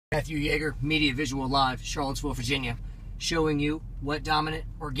Matthew Yeager, Media Visual Live, Charlottesville, Virginia, showing you what dominant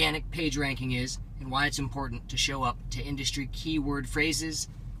organic page ranking is and why it's important to show up to industry keyword phrases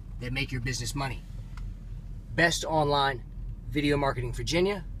that make your business money. Best online video marketing,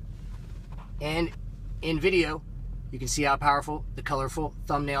 Virginia. And in video, you can see how powerful the colorful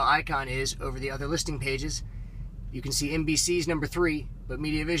thumbnail icon is over the other listing pages. You can see NBC's number 3, but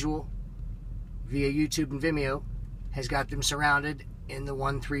Media Visual via YouTube and Vimeo has got them surrounded in the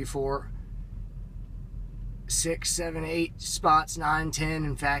 1, 3, 4, 6, 7, 8 spots, 9, 10.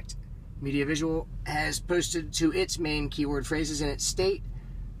 In fact, Media Visual has posted to its main keyword phrases in its state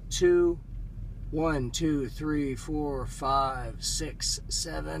to 1, 2, 3, 4, 5, 6,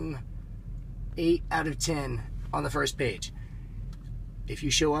 7, 8 out of 10 on the first page. If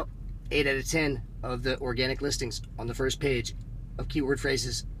you show up 8 out of 10 of the organic listings on the first page of keyword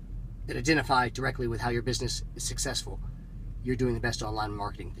phrases that identify directly with how your business is successful, you're doing the best online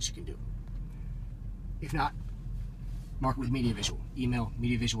marketing that you can do. If not, market with Media Visual. Email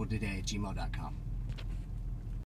mediavisualtoday@gmail.com.